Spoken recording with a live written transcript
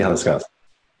How this goes.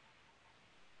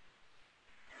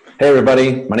 Hey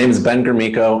everybody, my name is Ben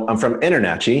Gromiko. I'm from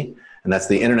InterNACHI, and that's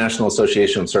the International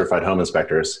Association of Certified Home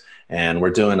Inspectors. And we're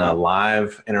doing a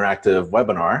live interactive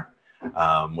webinar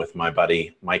with my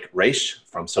buddy Mike Raiche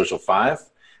from Social5.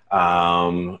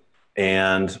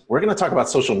 And we're going to talk about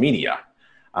social media.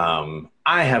 I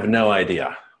have no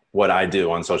idea what I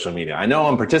do on social media. I know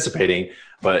I'm participating,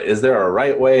 but is there a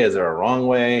right way? Is there a wrong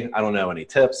way? I don't know any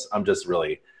tips. I'm just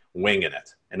really winging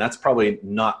it. And that's probably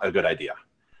not a good idea.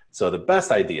 So the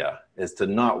best idea is to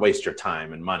not waste your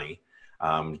time and money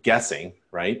guessing,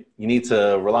 right? You need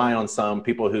to rely on some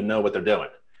people who know what they're doing,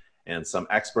 and some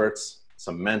experts,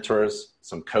 some mentors,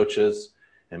 some coaches,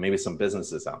 and maybe some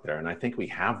businesses out there. And I think we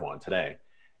have one today.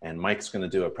 And Mike's going to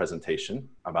do a presentation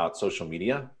about social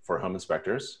media for home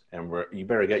inspectors. And you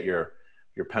better get your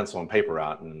pencil and paper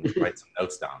out and write some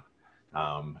notes down.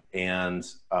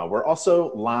 We're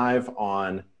also live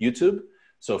on YouTube.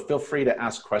 So feel free to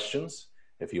ask questions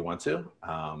if you want to.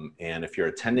 And if you're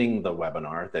attending the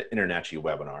webinar, the InterNACHI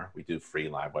webinar, we do free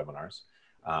live webinars,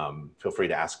 feel free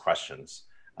to ask questions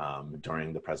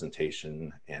during the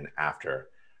presentation and after.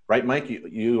 Right, Mike,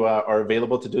 you are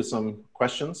available to do some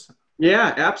questions?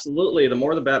 Yeah, absolutely. The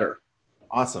more the better.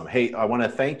 Awesome. Hey, I want to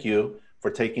thank you for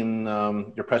taking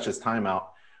your precious time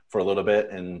out for a little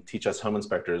bit and teach us home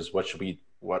inspectors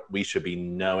what we should be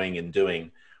knowing and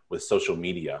doing with social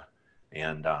media.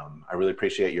 And I really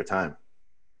appreciate your time.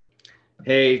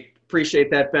 Hey, appreciate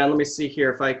that, Ben. Let me see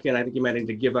here if I can. I think you might need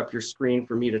to give up your screen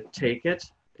for me to take it.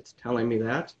 It's telling me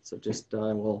that. So just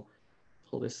we'll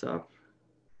pull this up.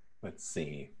 Let's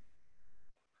see.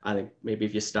 I think maybe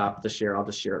if you stop the share, I'll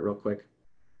just share it real quick.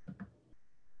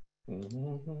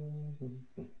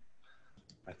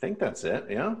 I think that's it.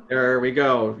 Yeah. There we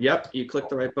go. Yep. You clicked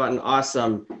the right button.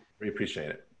 Awesome. We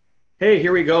appreciate it. Hey,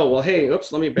 here we go. Well, hey,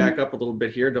 oops, let me back up a little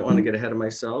bit here. Don't want to get ahead of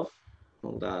myself.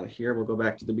 Hold on here. We'll go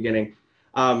back to the beginning.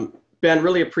 Ben,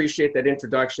 really appreciate that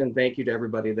introduction. Thank you to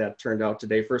everybody that turned out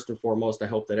today. First and foremost, I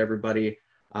hope that everybody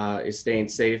is staying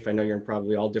safe. I know you're in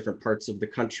probably all different parts of the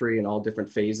country and all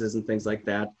different phases and things like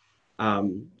that.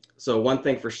 So one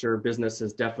thing for sure, business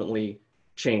has definitely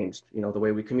changed, you know, the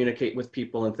way we communicate with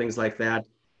people and things like that.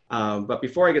 But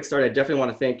before I get started, I definitely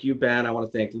want to thank you, Ben. I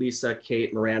want to thank Lisa,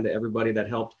 Kate, Miranda, everybody that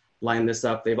helped line this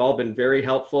up. They've all been very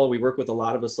helpful. We work with a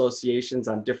lot of associations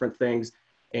on different things,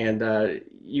 and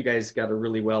you guys got a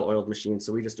really well-oiled machine,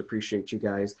 so we just appreciate you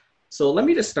guys. So let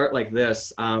me just start like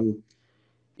this.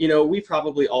 You know, we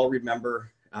probably all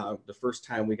remember the first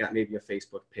time we got maybe a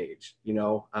Facebook page. You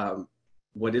know,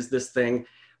 what is this thing?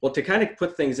 Well, to kind of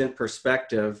put things in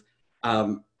perspective,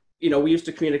 you know, we used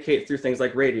to communicate through things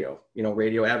like radio, you know,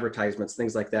 radio advertisements,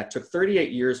 things like that. It took 38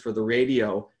 years for the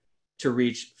radio to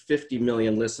reach 50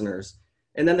 million listeners.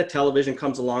 And then the television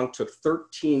comes along, took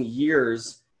 13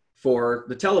 years for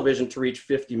the television to reach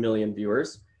 50 million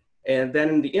viewers. And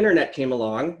then the internet came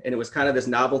along, and it was kind of this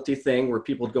novelty thing where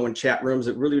people would go in chat rooms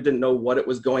that really didn't know what it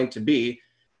was going to be,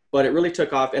 but it really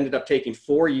took off, ended up taking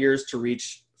 4 years to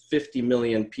reach 50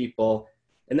 million people.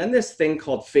 And then this thing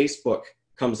called Facebook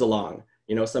comes along.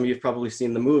 You know, some of you have probably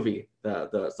seen the movie,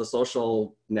 the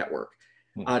social network.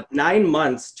 9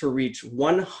 months to reach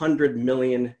 100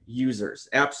 million users,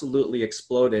 absolutely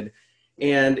exploded.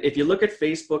 And if you look at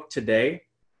Facebook today,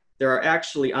 there are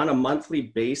actually on a monthly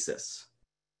basis,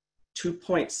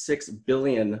 2.6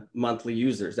 billion monthly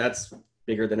users. That's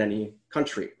bigger than any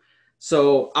country.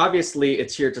 So obviously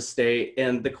it's here to stay.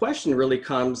 And the question really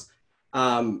comes,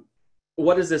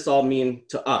 what does this all mean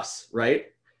to us, right?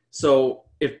 So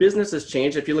if business has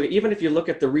changed, if you look, even if you look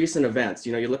at the recent events,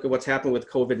 you know, you look at what's happened with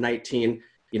COVID-19,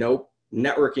 you know,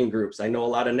 networking groups. I know a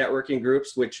lot of networking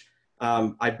groups, which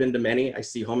I've been to many. I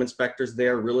see home inspectors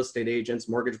there, real estate agents,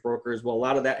 mortgage brokers. Well, a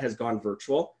lot of that has gone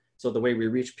virtual. So the way we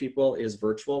reach people is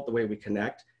virtual, the way we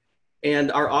connect.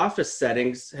 And our office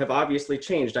settings have obviously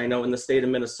changed. I know in the state of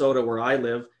Minnesota where I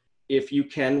live, if you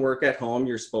can work at home,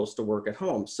 you're supposed to work at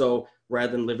home. So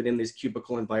rather than living in these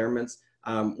cubicle environments,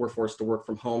 we're forced to work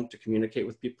from home, to communicate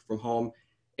with people from home.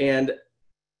 And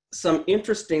some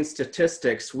interesting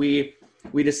statistics, we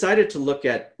decided to look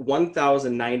at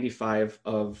 1,095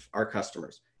 of our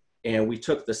customers. And we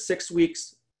took the 6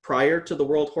 weeks prior to the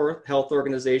World Health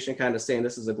Organization kind of saying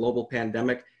this is a global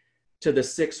pandemic to the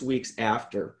 6 weeks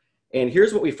after. And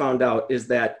here's what we found out is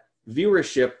that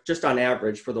viewership, just on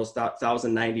average for those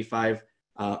 1,095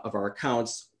 of our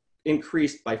accounts,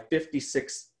 increased by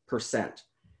 56%.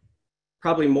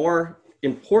 Probably more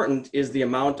important is the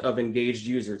amount of engaged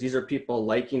users. These are people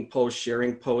liking posts,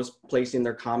 sharing posts, placing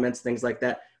their comments, things like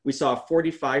that. We saw a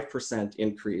 45%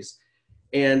 increase.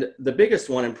 And the biggest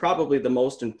one, and probably the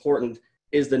most important,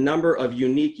 is the number of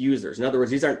unique users. In other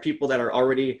words, these aren't people that are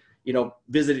already,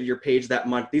 visited your page that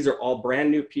month. These are all brand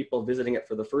new people visiting it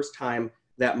for the first time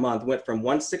that month. Went from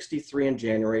 163 in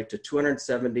January to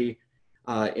 270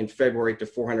 in February to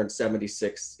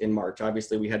 476 in March.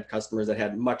 Obviously, we had customers that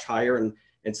had much higher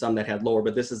and some that had lower,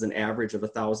 but this is an average of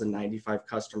 1,095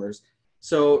 customers.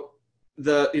 So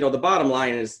the bottom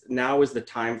line is now is the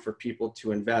time for people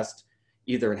to invest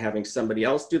either in having somebody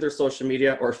else do their social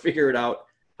media or figure it out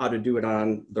how to do it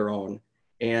on their own.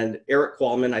 And Eric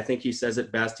Qualman, I think he says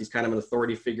it best. He's kind of an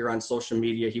authority figure on social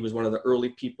media. He was one of the early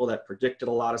people that predicted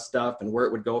a lot of stuff and where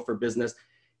it would go for business.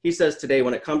 He says today,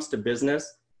 when it comes to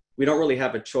business, we don't really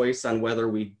have a choice on whether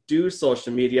we do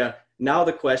social media. Now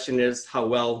the question is how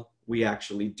well we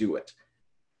actually do it.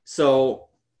 So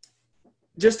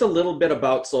just a little bit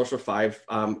about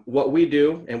Social5. What we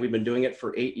do, and we've been doing it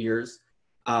for 8 years,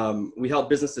 we help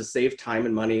businesses save time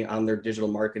and money on their digital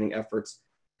marketing efforts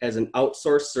as an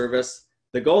outsourced service.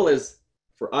 The goal is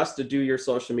for us to do your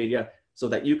social media so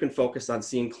that you can focus on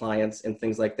seeing clients and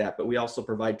things like that. But we also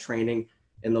provide training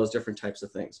in those different types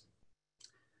of things.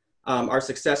 Our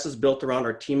success is built around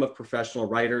our team of professional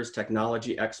writers,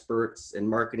 technology experts, and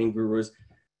marketing gurus.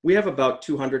 We have about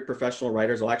 200 professional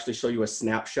writers. I'll actually show you a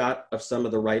snapshot of some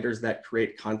of the writers that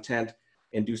create content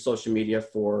and do social media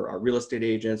for our real estate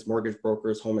agents, mortgage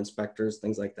brokers, home inspectors,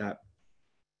 things like that.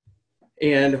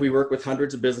 And we work with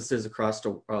hundreds of businesses across a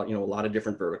lot of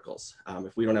different verticals.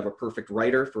 If we don't have a perfect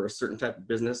writer for a certain type of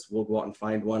business, we'll go out and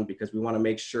find one because we want to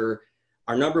make sure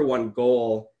our number one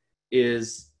goal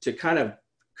is to kind of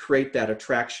create that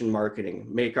attraction marketing,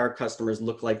 make our customers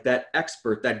look like that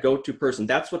expert, that go-to person.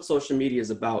 That's what social media is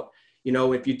about.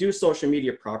 If you do social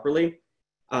media properly,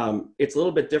 it's a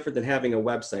little bit different than having a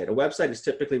website. A website is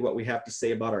typically what we have to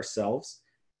say about ourselves.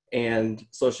 And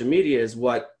social media is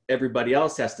what everybody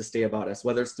else has to say about us,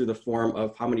 whether it's through the form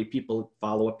of how many people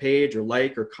follow a page or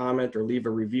like or comment or leave a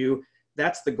review.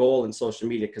 That's the goal in social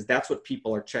media because that's what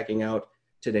people are checking out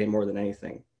today more than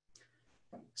anything.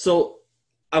 So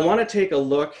I want to take a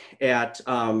look at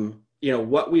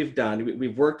what we've done.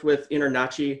 We've worked with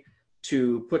InterNACHI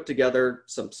to put together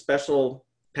some special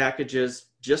packages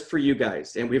just for you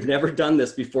guys. And we've never done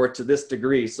this before to this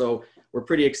degree. So we're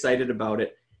pretty excited about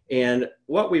it. And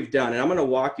what we've done, and I'm going to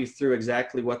walk you through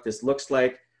exactly what this looks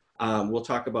like. We'll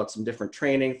talk about some different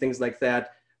training, things like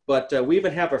that. But we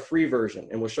even have a free version,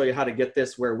 and we'll show you how to get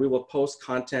this where we will post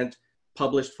content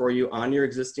published for you on your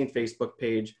existing Facebook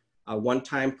page one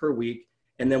time per week.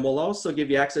 And then we'll also give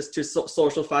you access to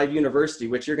Social5 University,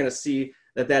 which you're going to see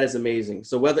that is amazing.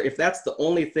 So if that's the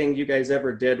only thing you guys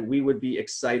ever did, we would be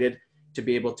excited to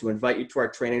be able to invite you to our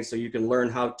training so you can learn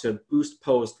how to boost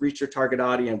post, reach your target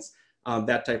audience,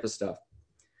 that type of stuff.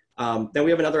 Then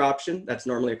we have another option that's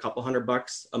normally a couple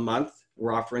 $100 a month.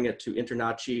 We're offering it to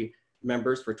InterNACHI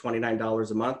members for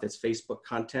 $29 a month. It's Facebook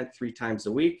content 3 times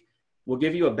a week. We'll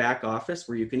give you a back office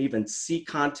where you can even see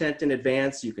content in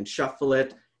advance. You can shuffle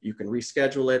it, you can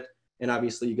reschedule it, and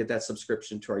obviously you get that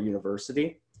subscription to our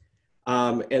university.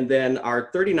 And then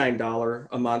our $39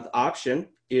 a month option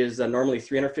is normally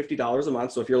 $350 a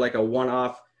month. So if you're like a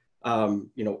one-off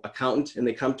accountant and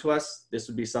they come to us, this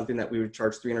would be something that we would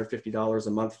charge $350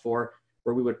 a month for,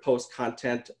 where we would post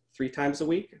content 3 times a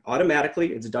week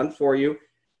automatically. It's done for you,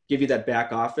 give you that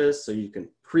back office so you can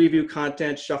preview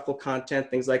content, shuffle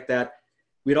content, things like that.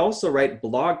 We'd also write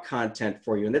blog content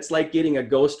for you. And it's like getting a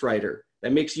ghostwriter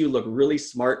that makes you look really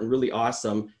smart and really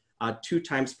awesome 2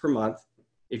 times per month.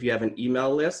 If you have an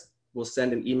email list, we'll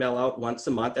send an email out once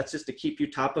a month. That's just to keep you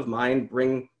top of mind,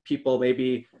 bring people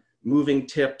maybe moving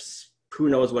tips, who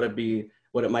knows what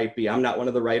it might be. I'm not one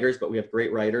of the writers, but we have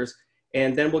great writers.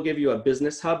 And then we'll give you a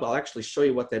business hub. I'll actually show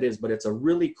you what that is, but it's a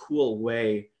really cool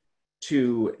way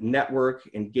to network,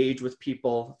 engage with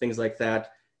people, things like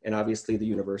that, and obviously the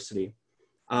university.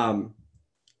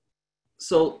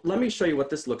 So let me show you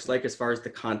what this looks like as far as the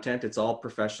content. It's all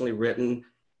professionally written.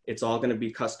 It's all going to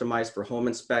be customized for home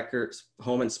inspectors.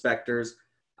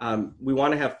 We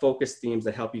want to have focused themes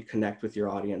that help you connect with your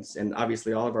audience. And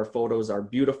obviously all of our photos are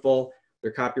beautiful.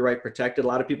 They're copyright protected. A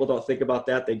lot of people don't think about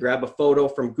that. They grab a photo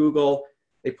from Google,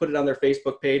 they put it on their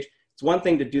Facebook page. It's one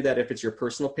thing to do that if it's your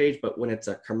personal page, but when it's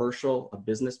a commercial, a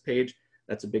business page,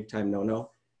 that's a big time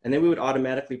no-no. And then we would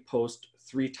automatically post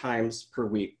 3 times per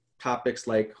week. Topics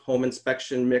like home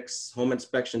inspection mix, home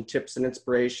inspection tips and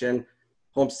inspiration,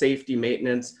 home safety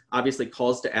maintenance, obviously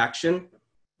calls to action.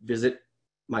 Visit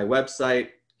my website,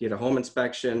 get a home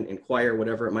inspection, inquire,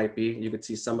 whatever it might be. You could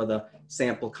see some of the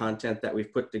sample content that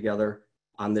we've put together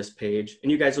on this page.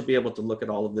 And you guys will be able to look at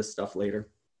all of this stuff later.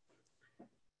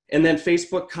 And then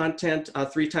Facebook content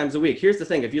 3 times a week. Here's the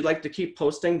thing, if you'd like to keep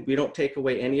posting, we don't take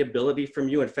away any ability from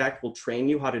you. In fact, we'll train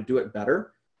you how to do it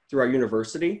better through our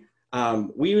university.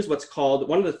 We use what's called,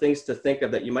 one of the things to think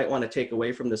of that you might want to take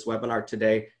away from this webinar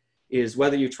today is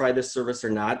whether you try this service or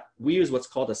not, we use what's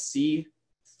called a see,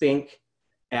 think,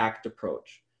 act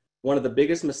approach. One of the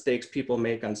biggest mistakes people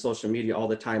make on social media all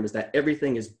the time is that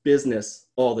everything is business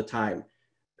all the time.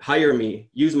 Hire me,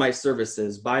 use my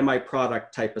services, buy my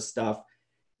product type of stuff.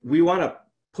 We want to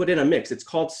put in a mix. It's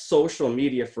called social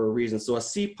media for a reason. So a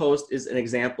see post is an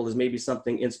example, is maybe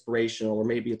something inspirational or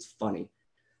maybe it's funny.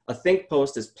 A think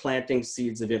post is planting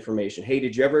seeds of information. Hey,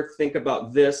 did you ever think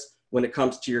about this when it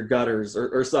comes to your gutters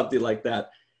or something like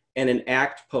that? And an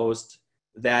act post,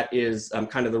 that is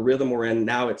kind of the rhythm we're in.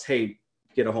 Now it's, hey,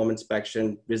 get a home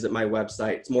inspection, visit my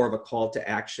website. It's more of a call to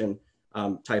action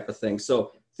type of thing.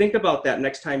 So think about that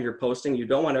next time you're posting. You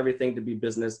don't want everything to be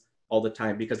business all the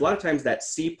time, because a lot of times that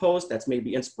see post that's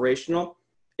maybe inspirational,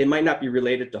 it might not be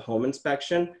related to home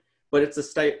inspection, but it's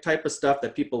the type of stuff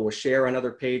that people will share on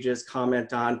other pages,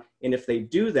 comment on. And if they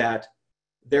do that,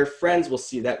 their friends will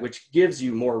see that, which gives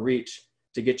you more reach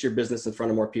to get your business in front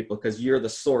of more people because you're the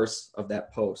source of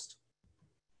that post.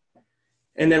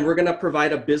 And then we're going to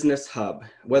provide a business hub,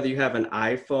 whether you have an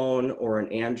iPhone or an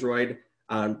Android,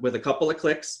 with a couple of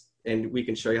clicks, and we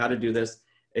can show you how to do this.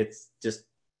 It's just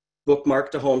bookmark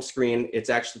to home screen.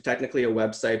 It's actually technically a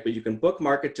website, but you can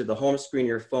bookmark it to the home screen of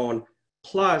your phone.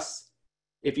 Plus,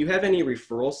 if you have any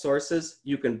referral sources,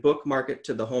 you can bookmark it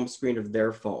to the home screen of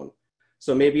their phone.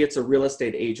 So maybe it's a real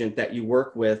estate agent that you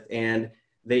work with and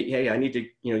they, hey, I need to,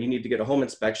 you need to get a home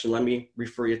inspection. Let me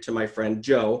refer you to my friend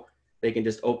Joe. They can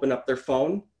just open up their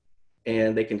phone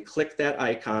and they can click that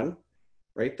icon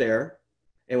right there.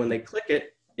 And when they click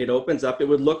it, it opens up. It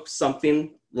would look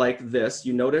something like this.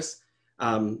 You notice,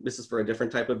 this is for a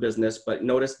different type of business, but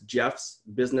notice Jeff's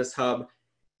Business Hub.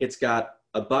 It's got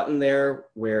a button there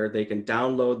where they can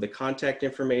download the contact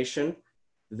information.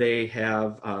 They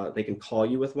can call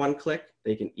you with one click.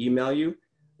 They can email you.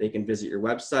 They can visit your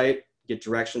website, get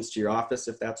directions to your office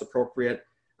if that's appropriate.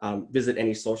 Visit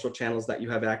any social channels that you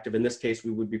have active. In this case, we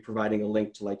would be providing a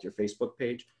link to like your Facebook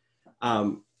page.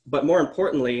 But more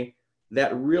importantly,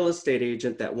 that real estate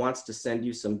agent that wants to send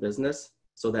you some business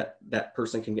so that that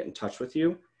person can get in touch with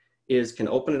you can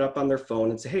open it up on their phone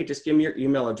and say, hey, just give me your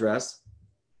email address.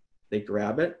 They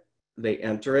grab it, they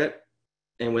enter it,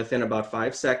 and within about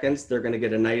 5 seconds, they're going to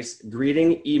get a nice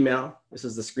greeting email. This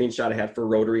is the screenshot I had for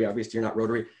Rotary. Obviously, you're not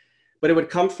Rotary. But it would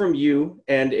come from you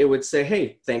and it would say,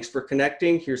 hey, thanks for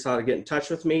connecting. Here's how to get in touch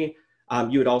with me.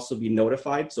 You would also be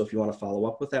notified. So if you want to follow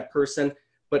up with that person.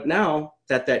 But now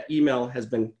that that email has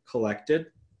been collected,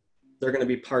 they're going to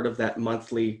be part of that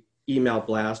monthly email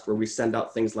blast where we send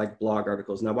out things like blog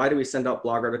articles. Now, why do we send out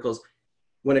blog articles?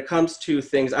 When it comes to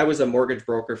things, I was a mortgage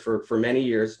broker for many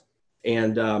years.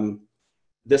 And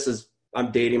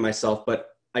I'm dating myself, but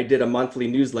I did a monthly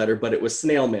newsletter, but it was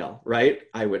snail mail, right?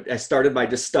 I started by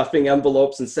just stuffing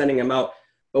envelopes and sending them out.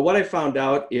 But what I found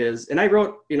out is, and I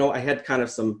wrote, I had kind of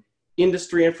some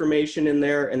industry information in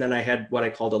there. And then I had what I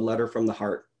called a letter from the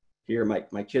heart. Here,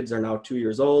 my kids are now 2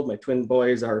 years old. My twin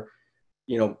boys are,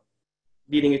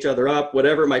 beating each other up,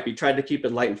 whatever it might be, tried to keep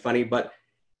it light and funny. But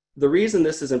the reason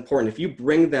this is important, if you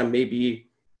bring them maybe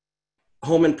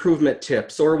home improvement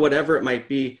tips or whatever it might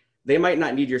be, they might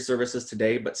not need your services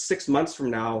today, but 6 months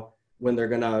from now, when they're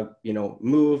gonna,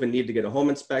 move and need to get a home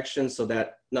inspection so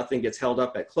that nothing gets held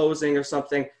up at closing or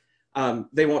something,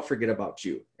 they won't forget about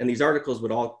you. And these articles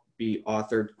would all be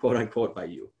authored, quote unquote, by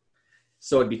you.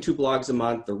 So it'd be 2 blogs a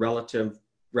month. They're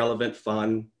relevant,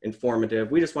 fun,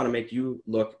 informative. We just want to make you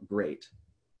look great.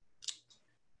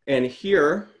 And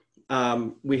here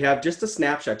we have just a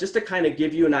snapshot, just to kind of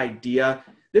give you an idea.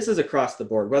 This is across the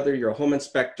board, whether you're a home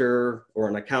inspector or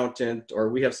an accountant, or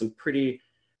we have some pretty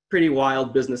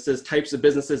wild businesses, types of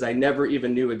businesses I never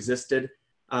even knew existed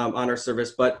on our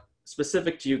service. But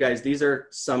specific to you guys, these are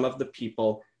some of the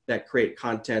people that create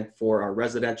content for our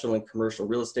residential and commercial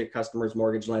real estate customers,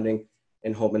 mortgage lending,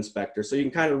 and home inspectors. So you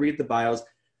can kind of read the bios.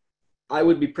 I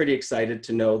would be pretty excited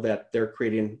to know that they're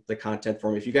creating the content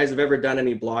for me. If you guys have ever done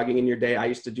any blogging in your day, I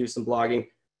used to do some blogging. It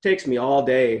takes me all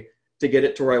day to get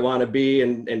it to where I want to be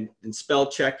and spell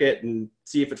check it and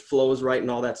see if it flows right and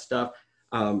all that stuff.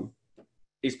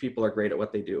 These people are great at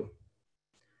what they do.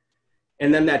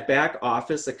 And then that back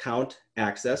office account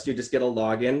access, you just get a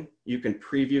login. You can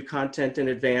preview content in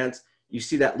advance. You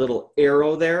see that little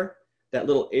arrow there? That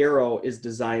little arrow is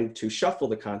designed to shuffle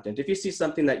the content. If you see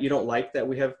something that you don't like that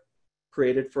we have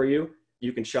created for you,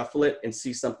 you can shuffle it and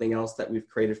see something else that we've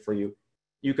created for you.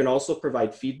 You can also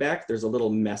provide feedback. There's a little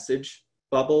message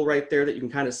bubble right there that you can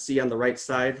kind of see on the right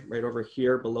side, right over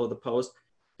here below the post.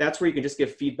 That's where you can just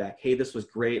give feedback. Hey, this was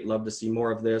great. Love to see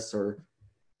more of this. Or,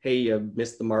 hey, you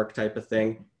missed the mark type of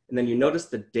thing. And then you notice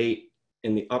the date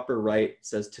in the upper right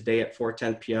says today at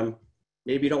 4:10 p.m.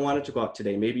 Maybe you don't want it to go out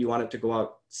today. Maybe you want it to go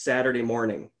out Saturday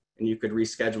morning, and you could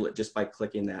reschedule it just by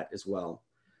clicking that as well.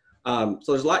 So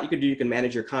there's a lot you can do. You can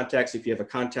manage your contacts. If you have a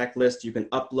contact list, you can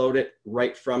upload it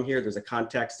right from here. There's a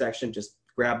contact section. Just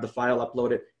grab the file,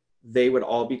 upload it. They would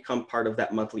all become part of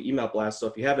that monthly email blast. So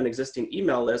if you have an existing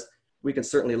email list, we can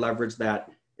certainly leverage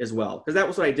that as well. Because that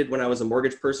was what I did when I was a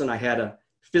mortgage person. I had a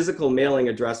physical mailing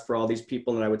address for all these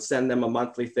people, and I would send them a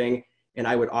monthly thing. And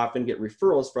I would often get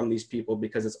referrals from these people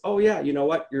because it's, oh yeah, you know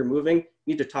what, you're moving.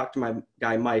 You need to talk to my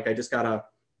guy, Mike. I just got a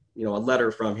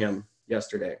letter from him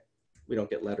yesterday. We don't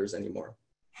get letters anymore.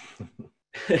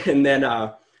 And then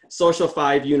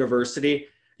Social5 University,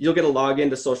 you'll get a login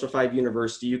to Social5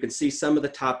 University. You can see some of the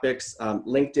topics,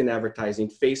 LinkedIn advertising,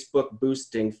 Facebook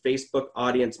boosting, Facebook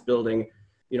audience building,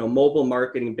 mobile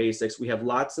marketing basics. We have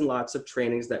lots and lots of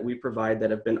trainings that we provide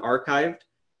that have been archived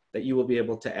that you will be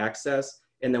able to access.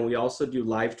 And then we also do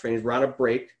live trainings. We're on a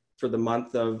break for the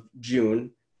month of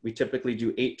June. We typically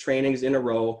do 8 trainings in a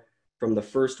row from the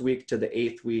first week to the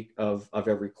 8th week of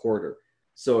every quarter.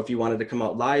 So if you wanted to come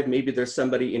out live, maybe there's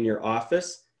somebody in your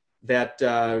office that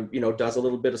does a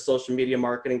little bit of social media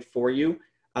marketing for you.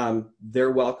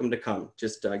 They're welcome to come.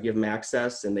 Just give them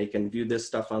access, and they can view this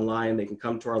stuff online. They can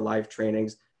come to our live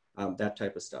trainings, that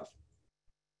type of stuff.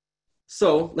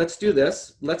 So let's do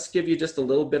this. Let's give you just a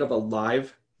little bit of a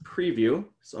live preview.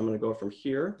 So I'm going to go from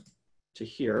here to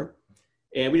here.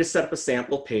 And we just set up a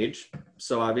sample page.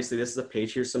 So obviously this is a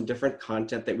page. Here's some different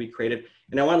content that we created.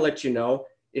 And I want to let you know,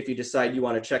 if you decide you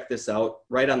want to check this out,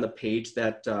 right on the page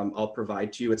that I'll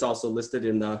provide to you, it's also listed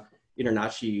in the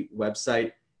InterNACHI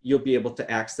website. You'll be able to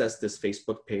access this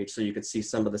Facebook page so you can see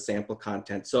some of the sample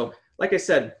content. So like I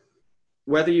said,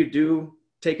 whether you do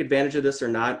take advantage of this or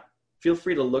not, feel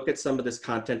free to look at some of this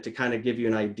content to kind of give you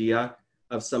an idea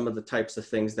of some of the types of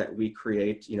things that we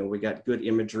create. We got good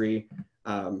imagery,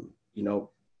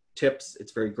 tips.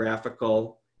 It's very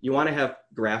graphical. You want to have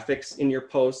graphics in your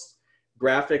posts.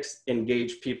 Graphics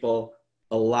engage people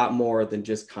a lot more than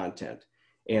just content.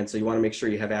 And so you want to make sure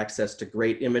you have access to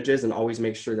great images, and always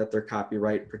make sure that they're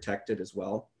copyright protected as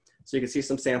well. So you can see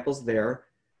some samples there.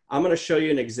 I'm going to show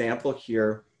you an example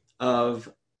here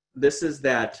of, this is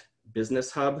that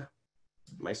business hub.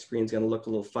 My screen's going to look a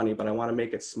little funny, but I want to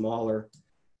make it smaller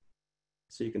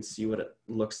so you can see what it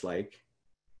looks like.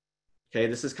 Okay,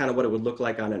 this is kind of what it would look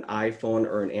like on an iPhone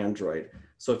or an Android.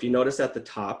 So if you notice at the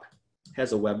top, it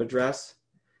has a web address.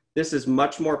 This is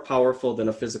much more powerful than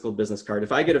a physical business card.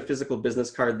 If I get a physical business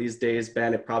card these days,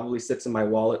 Ben, it probably sits in my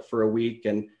wallet for a week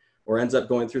or ends up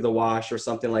going through the wash or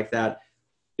something like that.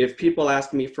 If people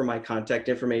ask me for my contact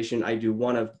information, I do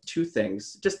one of 2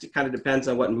 things. Just it kind of depends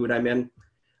on what mood I'm in.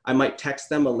 I might text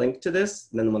them a link to this,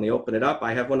 and then when they open it up,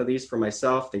 I have one of these for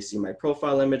myself. They see my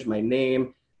profile image, my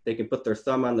name. They can put their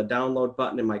thumb on the download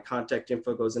button, and my contact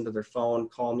info goes into their phone.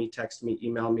 Call me, text me,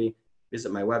 email me,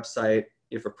 visit my website.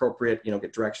 If appropriate,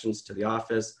 get directions to the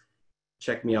office.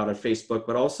 Check me out on Facebook,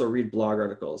 but also read blog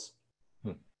articles.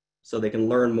 So they can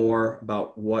learn more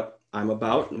about what I'm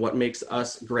about and what makes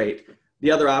us great. The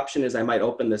other option is I might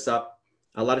open this up.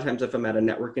 A lot of times if I'm at a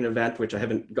networking event, which I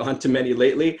haven't gone to many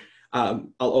lately,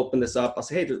 I'll open this up. I'll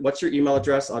say, hey, what's your email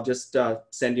address? I'll just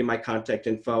send you my contact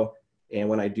info. And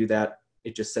when I do that,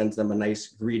 it just sends them a nice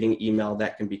greeting email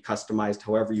that can be customized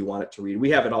however you want it to read. We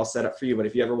have it all set up for you, but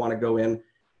if you ever want to go in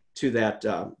to that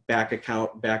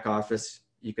back office,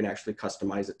 you can actually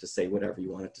customize it to say whatever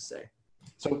you want it to say.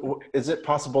 So is it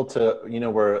possible to,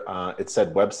 where it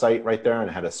said website right there and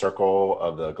it had a circle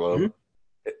of the globe?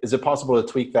 Mm-hmm. Is it possible to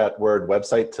tweak that word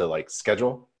website to like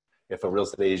schedule? If a real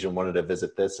estate agent wanted to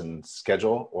visit this and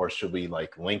schedule, or should we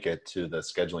like link it to the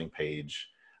scheduling page?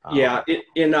 Yeah,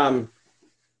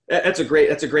 that's a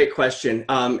great question.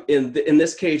 In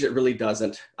this case, it really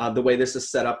doesn't. The way this is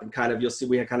set up, and kind of, you'll see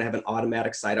we kind of have an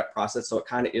automatic sign up process, so it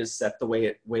kind of is set the way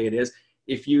it is.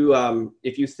 If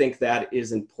you think that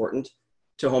is important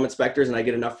to home inspectors, and I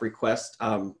get enough requests,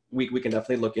 we can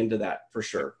definitely look into that for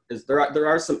sure. There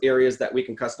are some areas that we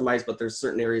can customize, but there's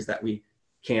certain areas that we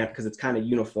can't, because it's kind of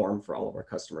uniform for all of our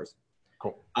customers.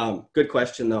 Cool. Good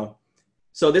question though.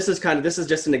 So this is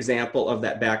just an example of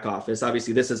that back office.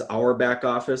 Obviously this is our back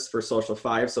office for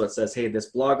Social5. So it says, hey, this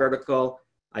blog article,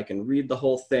 I can read the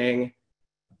whole thing,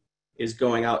 is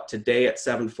going out today at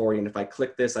 7:40. And if I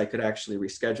click this, I could actually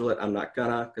reschedule it. I'm not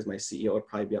gonna, because my CEO would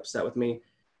probably be upset with me.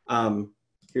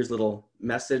 Here's a little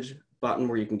message button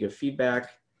where you can give feedback.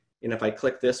 And if I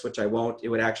click this, which I won't, it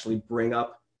would actually bring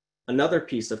up another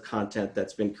piece of content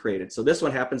that's been created. So this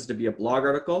one happens to be a blog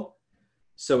article.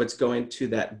 So it's going to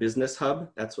that Business Hub.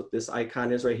 That's what this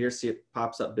icon is right here. See, it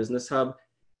pops up Business Hub.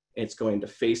 It's going to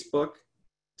Facebook.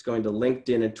 It's going to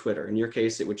LinkedIn and Twitter. In your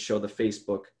case, it would show the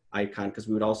Facebook icon because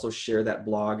we would also share that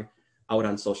blog out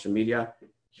on social media.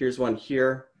 Here's one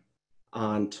here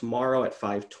on tomorrow at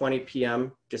 5:20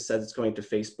 p.m. Just says it's going to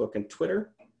Facebook and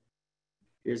Twitter.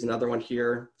 Here's another one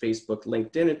here, Facebook,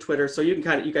 LinkedIn, and Twitter. So you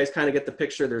guys kind of get the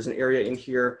picture. There's an area in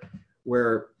here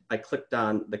where I clicked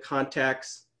on the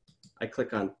contacts. I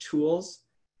click on tools.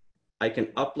 I can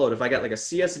upload, if I got like a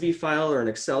CSV file or an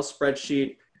Excel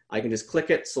spreadsheet, I can just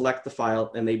click it, select the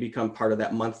file, and they become part of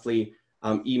that monthly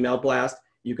email blast.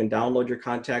 You can download your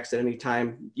contacts at any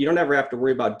time. You don't ever have to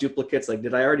worry about duplicates. Like,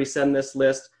 did I already send this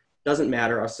list? Doesn't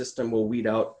matter. Our system will weed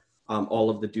out all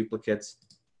of the duplicates.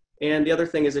 And the other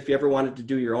thing is, if you ever wanted to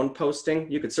do your own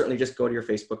posting, you could certainly just go to your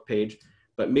Facebook page.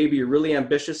 But maybe you're really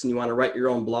ambitious and you want to write your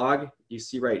own blog. You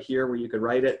see right here where you could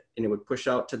write it, and it would push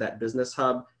out to that Business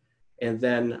Hub. And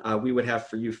then we would have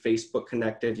for you Facebook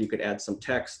connected. You could add some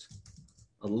text,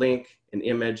 a link, an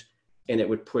image, and it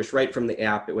would push right from the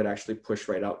app. It would actually push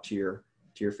right out to your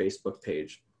Facebook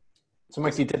page. So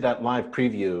Mike, you did that live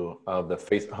preview of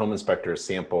the Home Inspector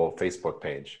sample Facebook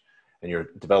page, and you're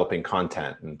developing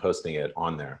content and posting it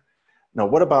on there. Now,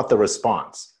 what about the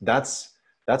response? That's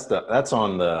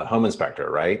on the Home Inspector,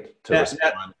 right?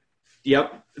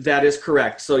 Yep, that is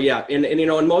correct. So yeah, and you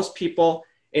know, and most people,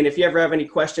 and if you ever have any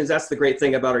questions, that's the great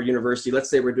thing about our university. Let's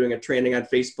say we're doing a training on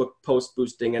Facebook post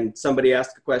boosting, and somebody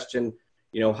asks a question,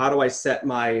 you know, how do I set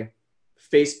my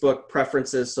Facebook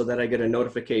preferences so that I get a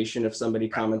notification if somebody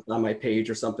comments on my page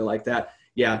or something like that?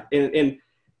 Yeah, and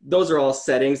those are all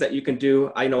settings that you can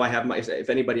do. I know I have if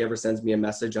anybody ever sends me a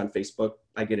message on Facebook,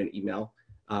 I get an email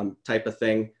type of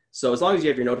thing. So as long as you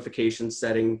have your notification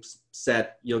settings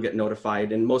set, you'll get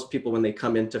notified. And most people, when they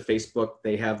come into Facebook,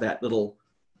 they have that little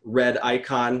red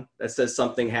icon that says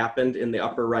something happened in the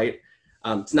upper right.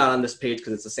 It's not on this page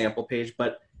because it's a sample page,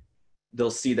 but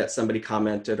they'll see that somebody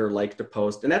commented or liked a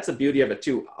post. And that's the beauty of it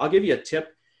too. I'll give you a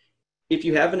tip. If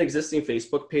you have an existing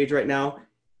Facebook page right now,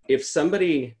 if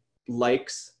somebody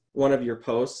likes one of your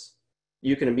posts,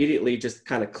 you can immediately just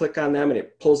kind of click on them and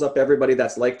it pulls up everybody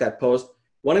that's liked that post.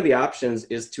 One of the options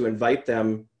is to invite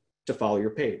them to follow your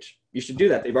page. You should do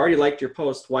that. They've already liked your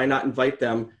post. Why not invite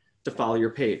them to follow your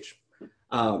page?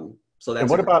 So that's. And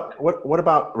what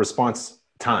about response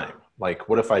time? Like,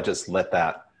 what if I just let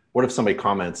that? What if somebody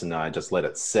comments and I just let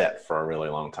it sit for a really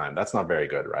long time? That's not very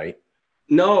good, right?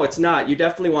 No, it's not. You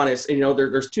definitely want to. You know,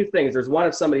 there's two things. There's one,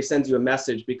 if somebody sends you a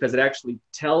message, because it actually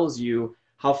tells you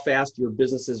how fast your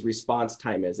business's response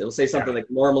time is. It'll say something like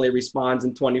normally responds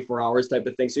in 24 hours type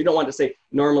of thing. So you don't want to say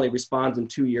normally responds in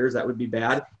 2 years. That would be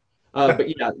bad.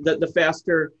 But yeah, the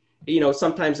faster, you know,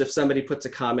 sometimes if somebody puts a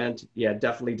comment, yeah,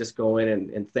 definitely just go in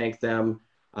and thank them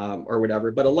or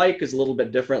whatever. But a like is a little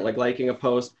bit different, like liking a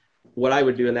post. What I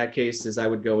would do in that case is I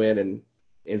would go in and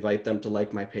invite them to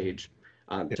like my page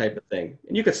type of thing.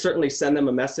 And you could certainly send them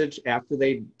a message after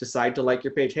they decide to like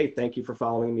your page. Hey, thank you for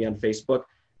following me on Facebook.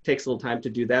 Takes a little time to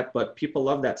do that, but people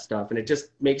love that stuff, and it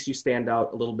just makes you stand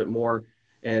out a little bit more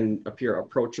and appear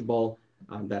approachable,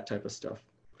 that type of stuff.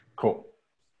 Cool.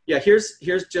 Yeah, here's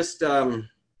just oh,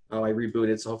 I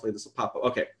rebooted, so hopefully this will pop up.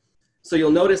 Okay, so you'll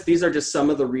notice these are just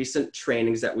some of the recent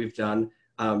trainings that we've done.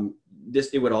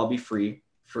 It would all be free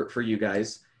for you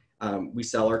guys. We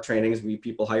sell our trainings.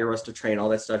 People hire us to train all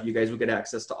that stuff. You guys will get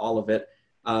access to all of it.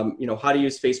 You know, how to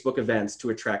use Facebook events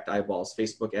to attract eyeballs,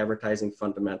 Facebook advertising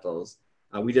fundamentals.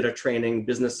 We did a training,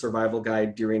 business survival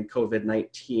guide during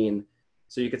COVID-19.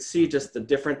 So you could see just the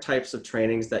different types of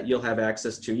trainings that you'll have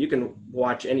access to. You can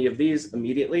watch any of these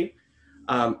immediately,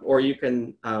 or you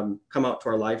can come out to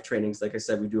our live trainings. Like I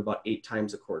said, we do about 8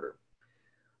 times a quarter.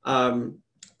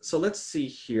 So let's see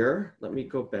here. Let me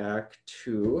go back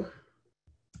to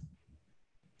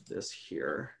this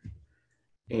here.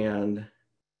 And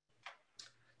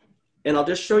I'll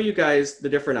just show you guys the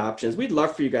different options. We'd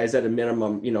love for you guys at a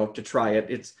minimum, you know, to try it.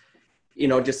 It's, you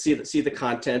know, just see the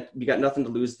content. You got nothing to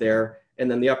lose there. And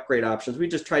then the upgrade options. We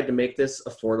just tried to make this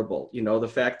affordable. You know, the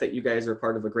fact that you guys are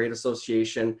part of a great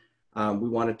association. We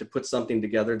wanted to put something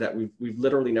together that we've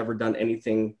literally never done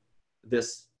anything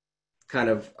this kind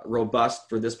of robust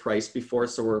for this price before.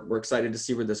 So we're excited to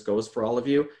see where this goes for all of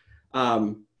you.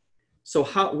 So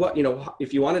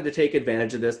if you wanted to take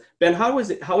advantage of this, Ben, how is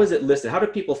it listed? How do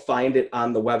people find it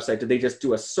on the website? Do they just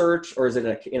do a search, or is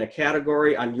it in a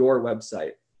category on your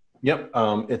website? Yep,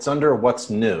 it's under What's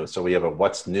New. So we have a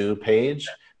What's New page.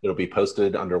 It'll be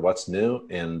posted under What's New,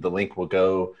 and the link will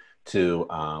go to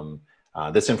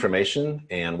this information.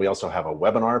 And we also have a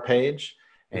webinar page.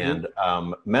 And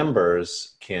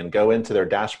members can go into their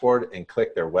dashboard and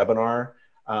click their webinar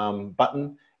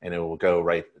button, and it will go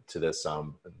right to this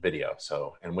video.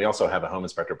 So, and we also have a home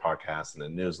inspector podcast and a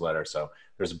newsletter. So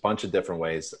there's a bunch of different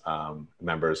ways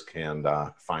members can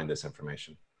find this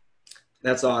information.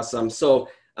 That's awesome. So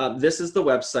this is the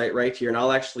website right here, and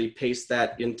I'll actually paste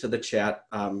that into the chat.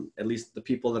 At least the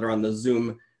people that are on the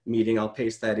Zoom meeting, I'll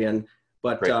paste that in.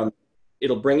 But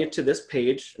it'll bring it to this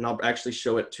page, and I'll actually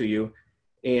show it to you.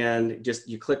 And just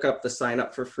you click up the sign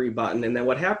up for free button, and then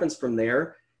what happens from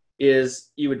there is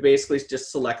you would basically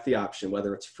just select the option,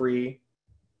 whether it's free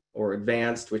or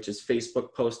advanced, which is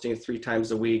Facebook posting 3 times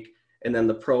a week, and then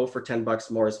the pro for $10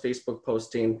 more is Facebook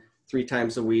posting 3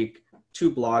 times a week,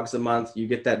 2 blogs a month. You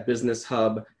get that business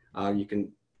hub. You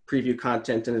can preview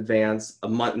content in advance a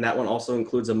month, and that one also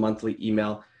includes a monthly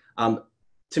email.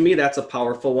 To me, that's a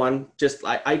powerful one. Just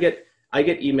I get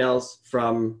emails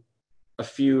from a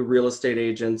few real estate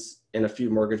agents and a few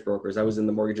mortgage brokers. I was in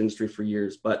the mortgage industry for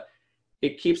years, but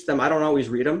it keeps them, I don't always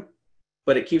read them,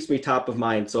 but it keeps me top of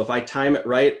mind. So if I time it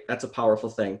right, that's a powerful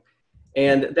thing.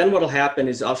 And then what'll happen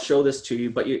is I'll show this to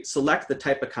you, but you select the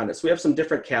type of content. So we have some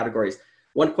different categories.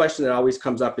 One question that always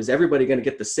comes up is everybody going to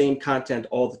get the same content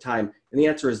all the time? And the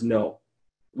answer is no.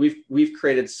 We've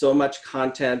created so much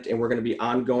content, and we're going to be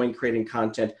ongoing creating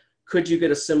content. Could you get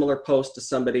a similar post to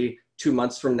somebody 2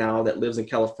 months from now that lives in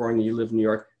California, you live in New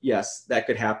York? Yes, that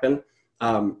could happen.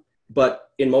 But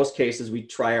in most cases, we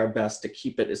try our best to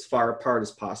keep it as far apart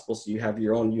as possible, so you have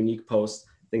your own unique posts,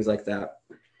 things like that.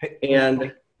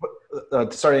 And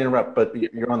sorry to interrupt, but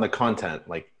you're on the content,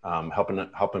 like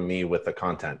helping me with the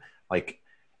content. Like,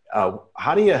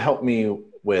 how do you help me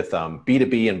with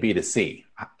B2B and B2C?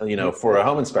 You know, for a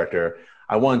home inspector,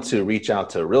 I want to reach out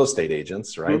to real estate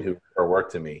agents, right, who are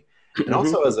work to me. And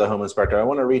also as a home inspector, I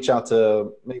want to reach out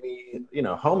to maybe, you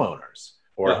know, homeowners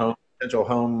or potential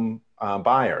home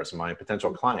buyers, my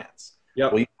potential clients.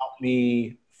 Will you help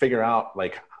me figure out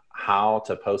like how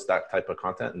to post that type of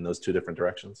content in those 2 different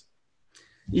directions?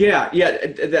 Yeah,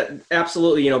 that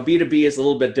absolutely. You know, B2B is a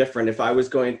little bit different. If I was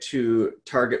going to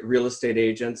target real estate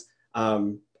agents,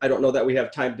 I don't know that we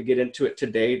have time to get into it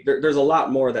today. There's a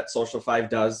lot more that Social5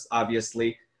 does,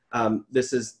 obviously.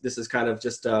 This is kind of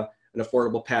just an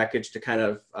affordable package to kind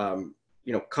of,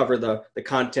 you know, cover the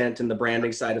content and the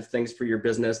branding side of things for your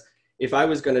business. If I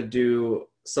was going to do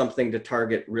something to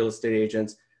target real estate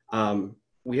agents,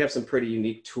 we have some pretty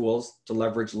unique tools to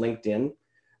leverage LinkedIn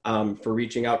for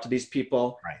reaching out to these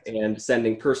people and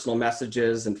sending personal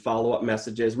messages and follow-up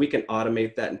messages. We can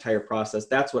automate that entire process.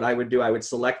 That's what I would do. I would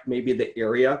select maybe the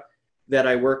area that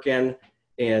I work in,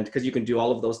 and because you can do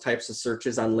all of those types of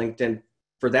searches on LinkedIn.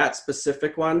 For that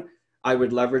specific one, I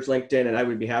would leverage LinkedIn, and I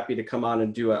would be happy to come on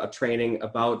and do a training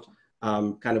about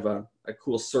kind of a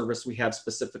cool service we have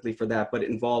specifically for that. But it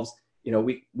involves, you know,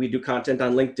 we do content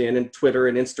on LinkedIn and Twitter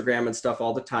and Instagram and stuff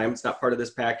all the time. It's not part of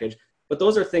this package, but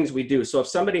those are things we do. So if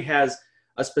somebody has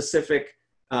a specific,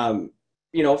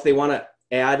 you know, if they want to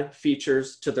add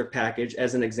features to their package,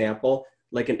 as an example,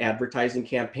 like an advertising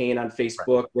campaign on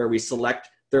Facebook where we select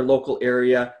their local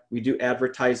area, we do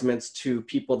advertisements to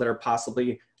people that are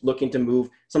possibly looking to move.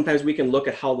 Sometimes we can look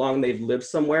at how long they've lived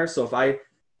somewhere. So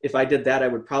if I did that, I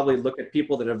would probably look at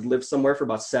people that have lived somewhere for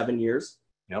about 7 years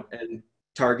and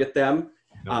target them.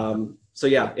 So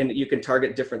yeah, and you can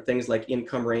target different things like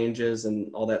income ranges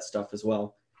and all that stuff as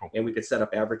well. And we could set up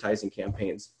advertising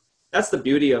campaigns. That's the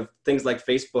beauty of things like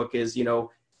Facebook is, you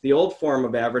know, the old form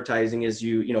of advertising is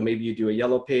you know, maybe you do a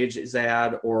yellow pages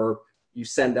ad or you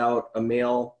send out a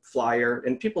mail flyer,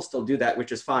 and people still do that,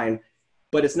 which is fine,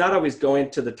 but it's not always going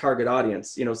to the target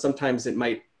audience. You know, sometimes it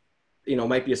might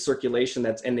be a circulation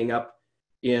that's ending up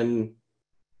in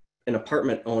an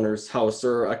apartment owner's house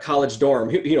or a college dorm.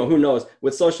 You know, who knows?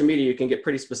 With social media, you can get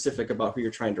pretty specific about who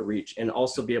you're trying to reach and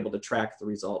also be able to track the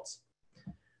results.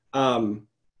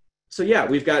 So yeah,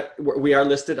 we are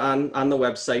listed on the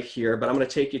website here, but I'm going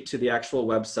to take you to the actual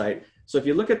website. So if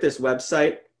you look at this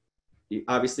website,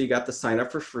 obviously you got the sign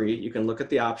up for free. You can look at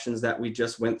the options that we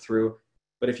just went through.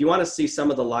 But if you want to see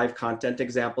some of the live content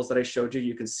examples that I showed you,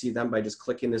 you can see them by just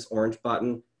clicking this orange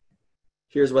button.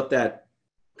 Here's what that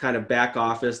kind of back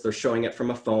office, they're showing it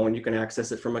from a phone. You can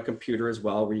access it from a computer as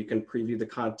well, where you can preview the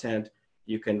content.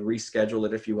 You can reschedule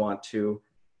it if you want to.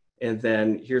 And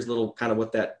then here's a little kind of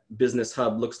what that business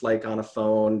hub looks like on a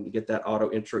phone. You get that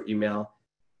auto intro email,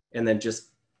 and then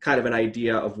just kind of an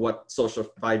idea of what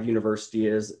Social5 University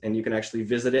is. And you can actually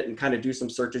visit it and kind of do some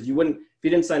searches. If you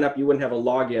didn't sign up, you wouldn't have a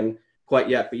login quite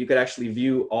yet, but you could actually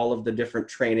view all of the different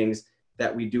trainings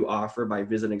that we do offer by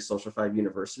visiting Social5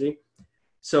 University.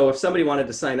 So if somebody wanted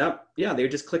to sign up, yeah, they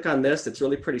would just click on this. It's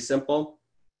really pretty simple.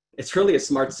 It's really a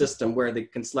smart system where they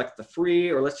can select the free,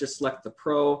 or let's just select the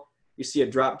pro. You see a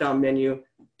drop-down menu,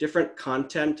 different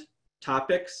content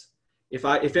topics. If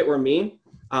it were me,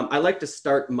 I like to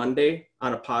start Monday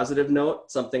on a positive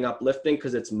note, something uplifting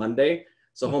because it's Monday.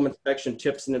 So home inspection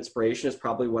tips and inspiration is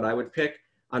probably what I would pick.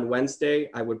 On Wednesday,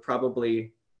 I would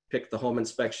probably pick the home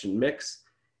inspection mix.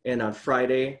 And on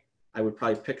Friday, I would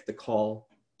probably pick the call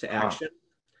to action.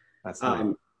 That's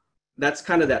nice. That's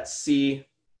kind of that see,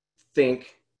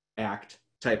 think, act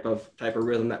type of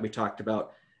rhythm that we talked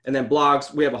about. And then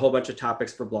blogs, we have a whole bunch of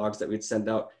topics for blogs that we'd send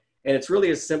out. And it's really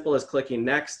as simple as clicking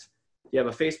next. You have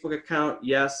a Facebook account?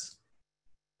 Yes.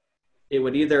 It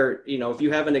would either, if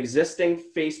you have an existing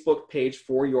Facebook page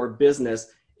for your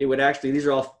business, it would actually, these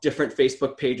are all different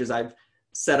Facebook pages I've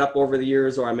set up over the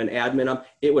years, or I'm an admin of,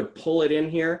 it would pull it in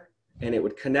here and it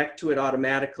would connect to it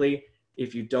automatically.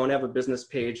 If you don't have a business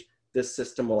page, this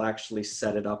system will actually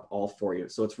set it up all for you.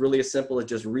 So it's really as simple as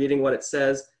just reading what it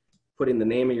says, putting the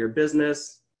name of your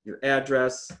business, your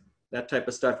address, that type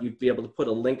of stuff. You'd be able to put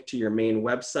a link to your main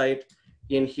website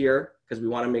in here because we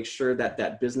want to make sure that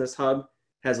that business hub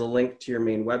has a link to your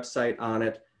main website on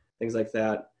it, things like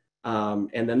that.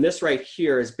 And then this right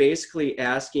here is basically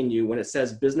asking you, when it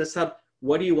says business hub,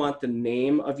 what do you want the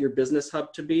name of your business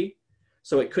hub to be?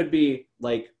 So it could be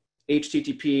like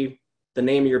HTTP, the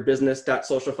name of your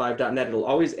business.social5.net. It'll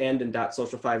always end in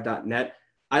 .social5.net.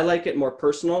 I like it more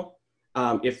personal.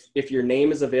 If your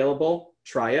name is available,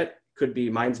 try it. Could be,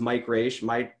 mine's Mike Raiche.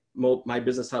 My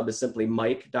business hub is simply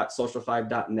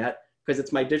mike.social5.net because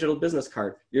it's my digital business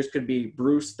card. Yours could be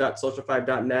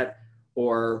bruce.social5.net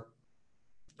or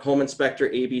home inspector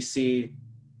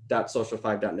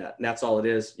abc.social5.net. And that's all it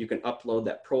is. You can upload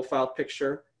that profile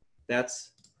picture.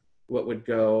 That's what would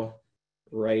go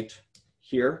right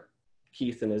here.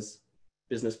 Keith and his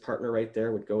business partner right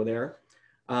there would go there.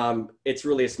 It's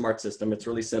really a smart system. It's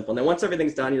really simple. And then once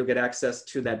everything's done, you'll get access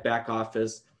to that back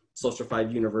office,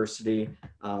 Social5 University,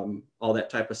 all that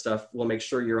type of stuff. We'll make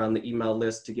sure you're on the email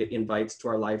list to get invites to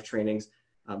our live trainings,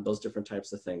 those different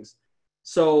types of things.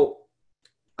 So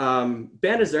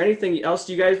Ben, is there anything else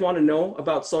you guys want to know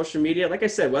about social media? Like I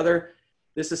said, whether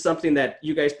this is something that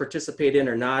you guys participate in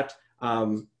or not,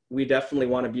 we definitely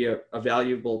want to be a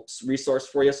valuable resource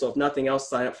for you. So if nothing else,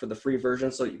 sign up for the free version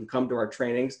so you can come to our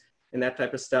trainings and that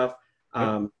type of stuff. We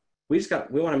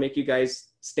want to make you guys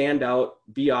stand out,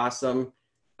 be awesome,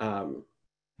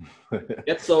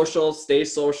 get social, stay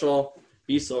social,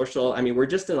 be social. I mean, we're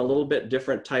just in a little bit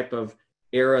different type of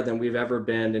era than we've ever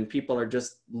been, and people are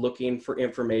just looking for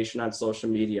information on social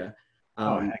media.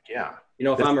 Heck yeah.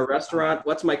 If I'm a restaurant,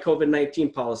 what's my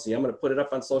COVID-19 policy? I'm going to put it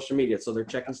up on social media so they're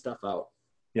checking stuff out.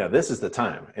 Yeah, this is the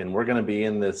time, and we're going to be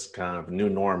in this kind of new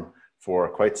norm for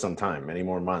quite some time, many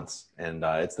more months, and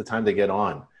it's the time to get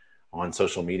on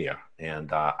social media.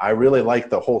 And I really like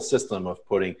the whole system of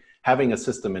having a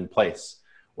system in place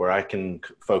where I can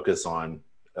focus on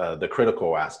the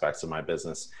critical aspects of my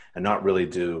business and not really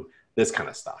do this kind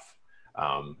of stuff.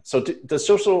 So the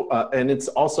social, and it's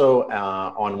also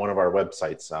on one of our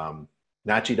websites,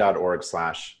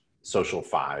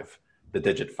 nachi.org/social5, the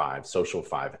digit 5,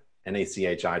 social5,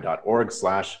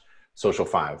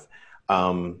 nachi.org/social5.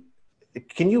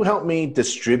 Can you help me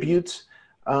distribute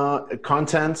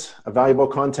content, valuable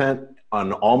content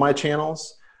on all my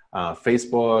channels,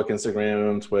 Facebook,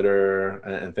 Instagram, Twitter,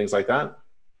 and things like that?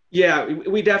 Yeah,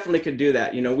 we definitely could do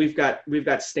that. We've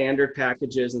got standard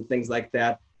packages and things like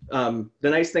that. The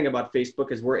nice thing about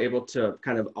Facebook is we're able to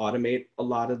kind of automate a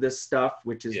lot of this stuff,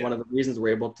 which is one of the reasons we're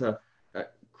able to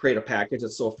create a package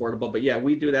that's so affordable. But yeah,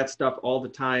 we do that stuff all the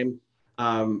time.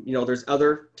 There's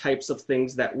other types of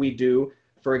things that we do.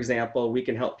 For example, we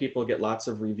can help people get lots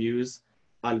of reviews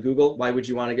on Google. Why would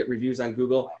you want to get reviews on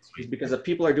Google? It's because if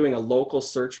people are doing a local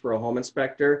search for a home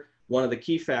inspector, one of the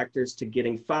key factors to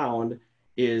getting found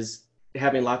is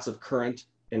having lots of current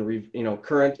and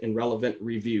relevant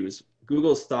reviews.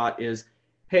 Google's thought is,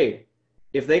 hey,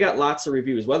 if they got lots of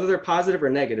reviews, whether they're positive or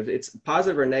negative, it's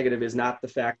positive or negative is not the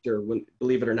factor,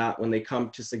 believe it or not, when they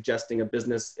come to suggesting a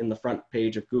business in the front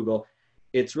page of Google.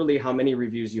 It's really how many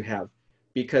reviews you have,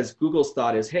 because Google's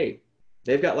thought is, hey,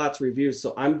 they've got lots of reviews,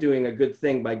 so I'm doing a good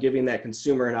thing by giving that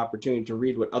consumer an opportunity to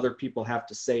read what other people have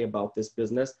to say about this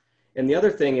business. And the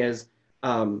other thing is,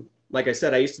 like I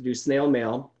said, I used to do snail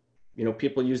mail.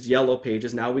 People used yellow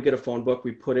pages. Now we get a phone book,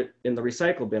 we put it in the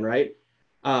recycle bin, right?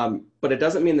 But it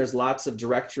doesn't mean there's lots of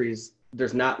directories.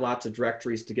 There's not lots of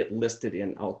directories to get listed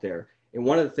in out there. And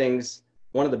one of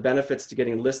the benefits to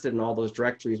getting listed in all those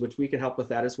directories, which we can help with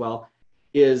that as well,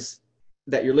 is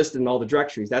that you're listed in all the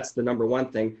directories. That's the number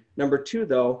one thing. Number two,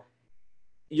 though,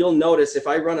 you'll notice if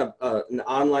I run an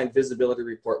online visibility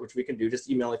report, which we can do, just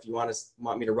email if you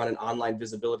want me to run an online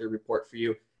visibility report for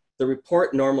you. The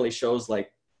report normally shows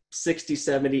like 60,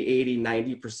 70, 80,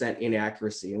 90%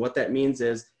 inaccuracy. And what that means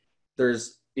is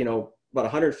there's, about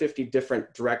 150 different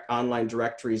online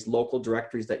directories, local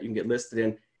directories that you can get listed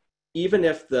in. Even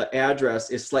if the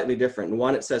address is slightly different,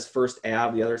 one it says First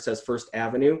Ave, the other says First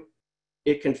Avenue,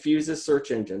 it confuses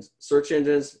search engines. Search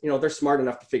engines, they're smart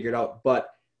enough to figure it out, but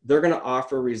they're going to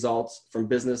offer results from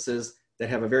businesses that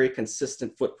have a very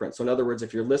consistent footprint. So in other words,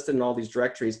 if you're listed in all these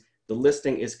directories, the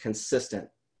listing is consistent.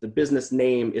 The business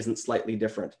name isn't slightly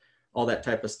different, all that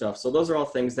type of stuff. So those are all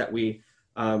things that we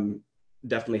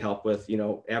definitely help with,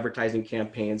 advertising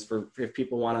campaigns for if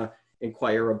people want to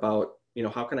inquire about,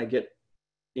 how can I get,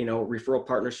 referral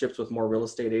partnerships with more real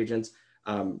estate agents.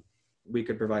 We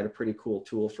could provide a pretty cool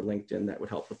tool for LinkedIn that would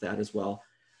help with that as well.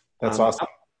 That's awesome.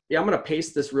 I'm going to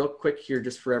paste this real quick here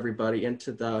just for everybody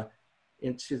into the,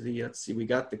 let's see, we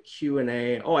got the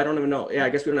Q&A. Oh, I don't even know. Yeah, I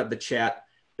guess we don't have the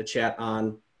chat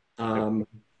on.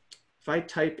 If I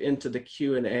type into the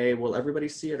Q&A, will everybody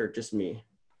see it or just me?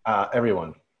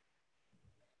 Everyone.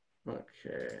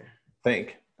 Okay.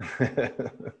 Think.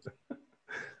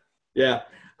 Yeah,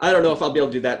 I don't know if I'll be able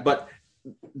to do that, but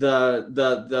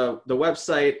the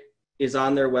website is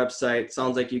on their website.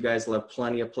 Sounds like you guys will have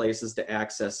plenty of places to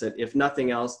access it. If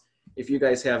nothing else, if you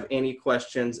guys have any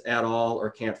questions at all or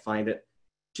can't find it,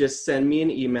 just send me an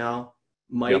email,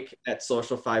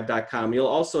 mike@social5.com. You'll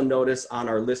also notice on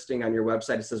our listing on your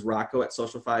website, it says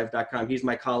Rocco@social5.com. He's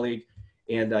my colleague,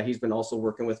 and he's been also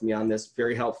working with me on this.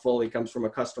 Very helpful. He comes from a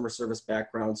customer service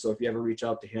background, so if you ever reach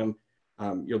out to him,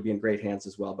 you'll be in great hands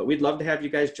as well. But we'd love to have you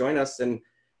guys join us and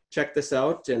check this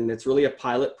out. And it's really a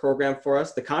pilot program for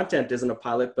us. The content isn't a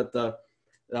pilot, but the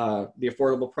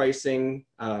affordable pricing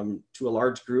to a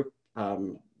large group,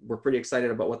 we're pretty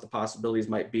excited about what the possibilities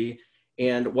might be.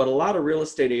 And what a lot of real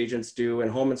estate agents do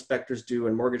and home inspectors do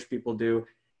and mortgage people do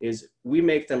is we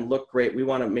make them look great. We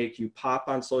want to make you pop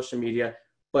on social media,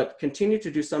 but continue to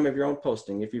do some of your own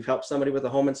posting. If you've helped somebody with a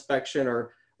home inspection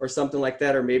or something like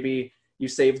that, or maybe you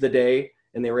saved the day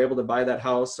and they were able to buy that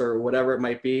house or whatever it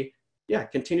might be, yeah,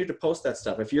 continue to post that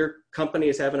stuff. If your company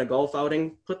is having a golf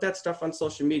outing, put that stuff on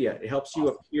social media. It helps you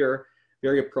appear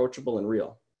very approachable and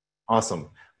real. Awesome.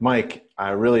 Mike, I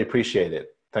really appreciate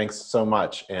it. Thanks so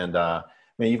much. And man,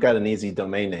 you've got an easy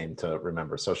domain name to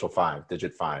remember, Social5,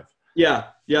 digit 5. Yeah,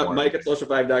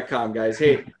 Mike@social5.com, guys.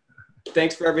 Hey,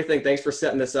 thanks for everything. Thanks for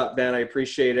setting this up, Ben. I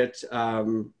appreciate it.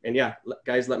 And yeah,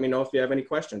 guys, let me know if you have any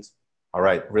questions. All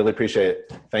right. Really appreciate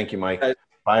it. Thank you, Mike. Guys.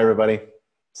 Bye, everybody.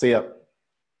 See ya.